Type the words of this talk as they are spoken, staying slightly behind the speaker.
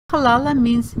Kalala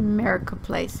means miracle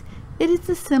place. It is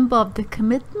a symbol of the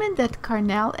commitment that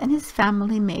Carnell and his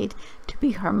family made to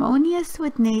be harmonious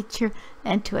with nature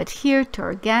and to adhere to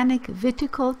organic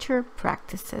viticulture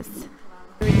practices.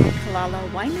 We're in the Kalala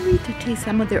Winery to taste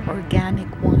some of their organic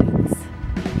wines.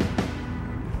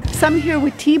 So I'm here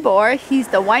with Tibor. He's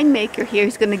the winemaker here.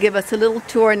 He's going to give us a little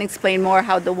tour and explain more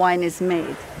how the wine is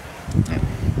made.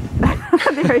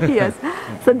 There he is.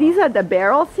 So these are the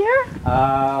barrels here?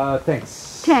 Tanks.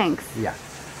 Tanks. Yeah.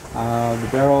 The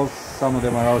barrels, some of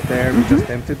them are out there. We just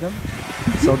emptied them.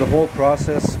 So the whole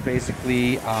process,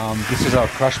 basically, this is our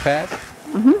crush pad.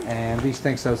 And these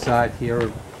tanks outside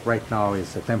here right now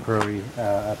is a temporary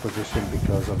position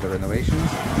because of the renovations.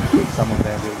 Some of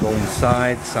them will go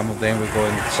inside, some of them will go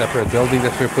in a separate building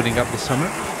that we're putting up this summer,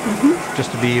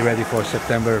 just to be ready for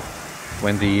September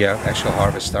when the actual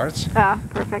harvest starts.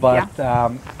 Perfect. But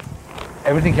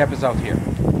everything happens out here.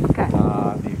 Okay.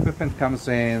 The equipment comes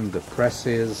in, the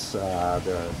presses,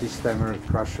 the destemmer,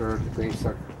 crusher, the grapes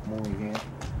are moving in.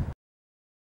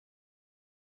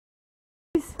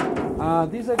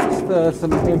 These are just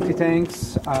some empty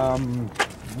tanks.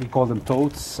 We call them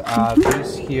totes.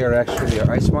 These here actually are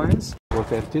ice wines.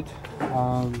 Both emptied.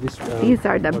 These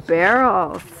are the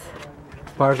barrels.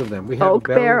 Part of them. We have Oak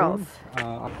barrels.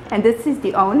 And this is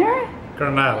the owner?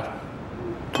 Colonel.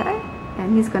 Okay.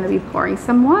 And he's going to be pouring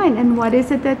some wine. And what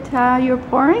is it that you're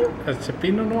pouring? It's a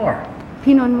Pinot Noir.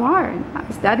 Pinot Noir.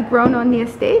 Is that grown on the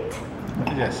estate?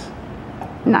 Yes.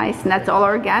 Nice. And that's all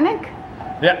organic?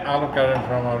 Yeah, all of it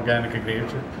from organic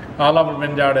grapes. All our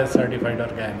vineyard is certified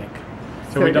organic.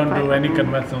 So we don't do any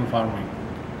conventional farming.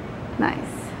 Nice.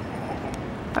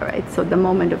 All right, so the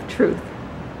moment of truth.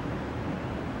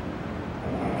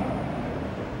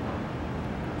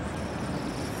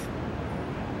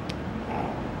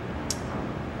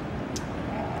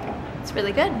 It's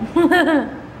really good.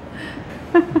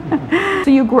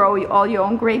 So you grow all your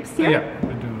own grapes here? Yeah,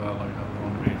 we do all our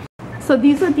own grapes. So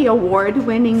these are the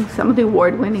award-winning, some of the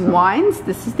award-winning wines.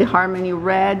 This is the Harmony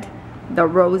Red, the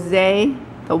Rosé,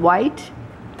 the White,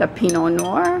 the Pinot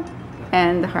Noir,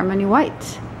 and the Harmony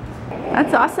White.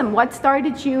 That's awesome. What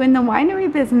started you in the winery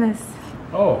business?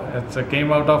 Oh, it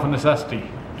came out of necessity.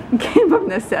 Came of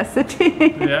necessity.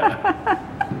 Yeah.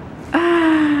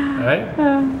 Right?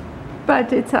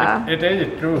 But it's It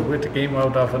is true. It came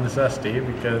out of necessity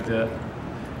because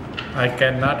I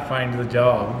cannot find the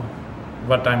job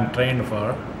what I'm trained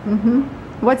for.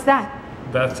 What's that?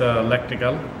 That's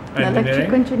electrical engineering.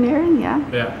 Electrical engineering, yeah.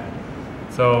 Yeah.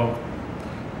 So,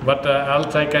 what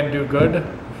else I can do good,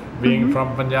 being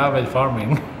from Punjab is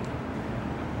farming.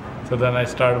 So then I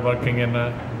started working in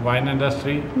the wine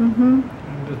industry and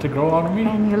to grow on me.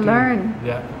 And you learn.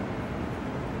 Yeah.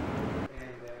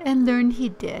 And learn he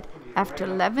did. After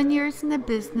 11 years in the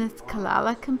business,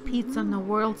 Kalala competes on the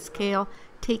world scale,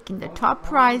 taking the top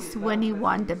prize when he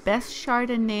won the best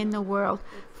Chardonnay in the world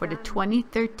for the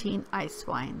 2013 ice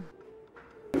wine.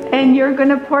 And you're going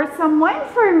to pour some wine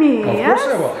for me, Of yes?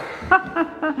 course I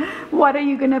will. What are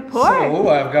you going to pour? So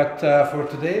I've got for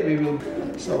today, we will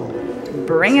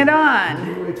Bring it on.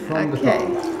 do it from the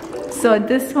top. So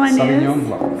this one Sauvignon is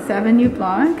Blanc. Sauvignon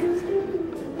Blanc.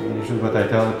 Usually what I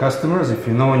tell the customers, if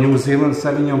you know New Zealand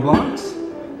Sauvignon Blancs,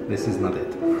 this is not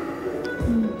it.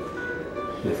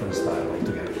 Different style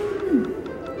altogether.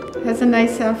 Has a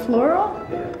nice floral.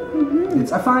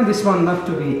 Yeah. I find this one not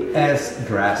to be as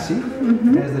grassy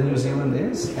as the New Zealand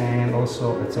is, and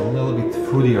also it's a little bit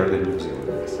fruitier than New Zealand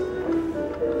is.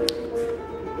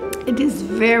 It is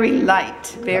very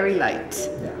light, very light.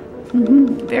 Yeah.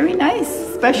 Very nice,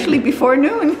 especially before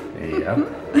noon. Yeah.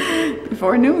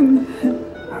 Before noon.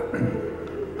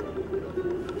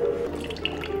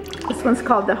 This one's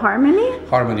called the Harmony.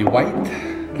 Harmony White.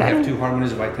 We have two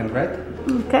Harmonies, white and red.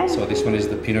 Okay. So this one is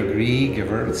the Pinot Gris,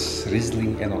 Gewürz,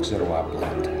 Riesling, and Auxerrois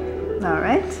blend. All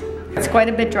right. It's quite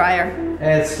a bit drier.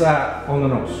 It's on the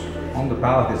nose. On the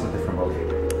palate is a different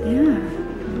ballgame. Yeah.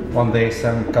 One day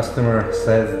some customer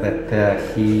says that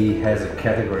he has a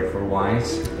category for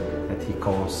wines that he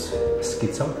calls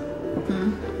schizo.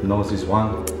 Nose is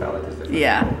one, palate is different.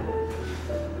 Yeah.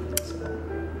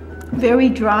 Very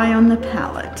dry on the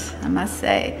palate, I must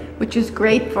say, which is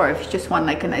great for if you just want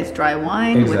like a nice dry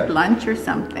wine with lunch or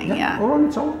something. Yeah. Or on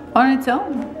its own. On its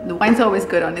own. The wine's always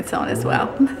good on its own as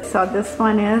well. So this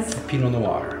one is Pinot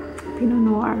Noir. Pinot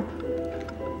Noir.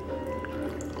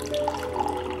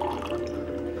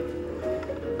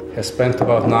 Has spent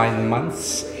about 9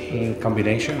 months in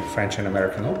combination French and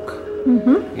American oak.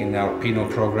 In our Pinot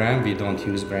program, we don't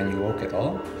use brand new oak at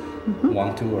all.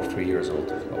 1, 2, or 3 years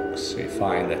old oaks. We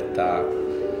find that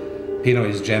Pinot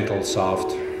is gentle,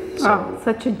 soft, Oh,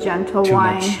 such a gentle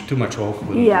wine. Too much oak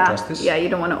will adjust this. Yeah, you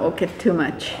don't want to oak it too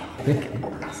much.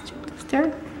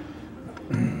 Stir.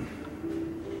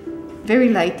 Very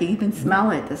light, you even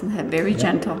smell it. Doesn't have very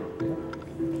gentle.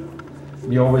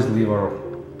 We always leave our.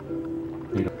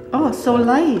 Oh, so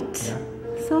light. Yeah.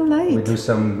 So light. We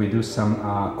do some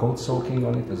cold soaking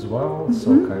on it as well,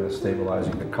 so kind of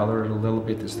stabilizing the color a little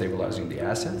bit and stabilizing the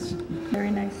acids.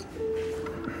 Very nice.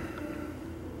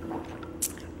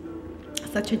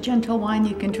 Such a gentle wine,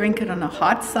 you can drink it on a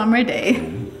hot summer day.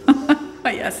 Oh,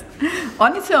 yes,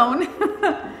 on its own.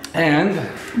 And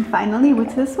finally,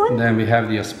 what's this one? Then we have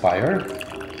the Aspire,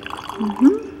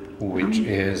 which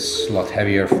is a lot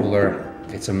heavier, fuller.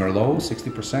 It's a Merlot,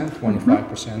 60%,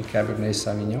 25% Cabernet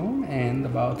Sauvignon, and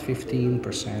about 15%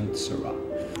 Syrah.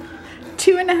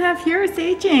 2.5 years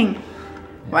aging.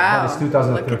 Wow. It's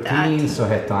 2013, so I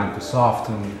had time to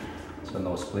soften, so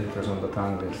no splinters on the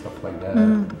tongue and stuff like that.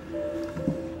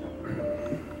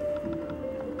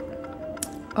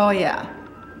 Oh yeah,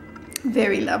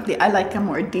 very lovely. I like a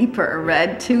more deeper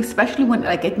red too, especially when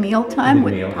like at mealtime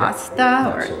with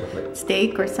pasta or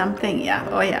steak or something. Yeah,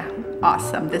 oh yeah,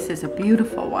 awesome. This is a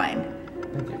beautiful wine.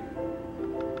 Thank you.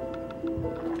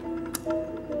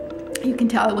 You can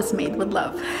tell it was made with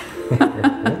love.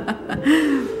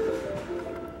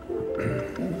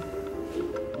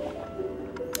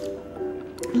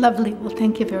 Lovely. Well,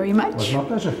 thank you very much. It was my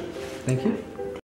pleasure. Thank you.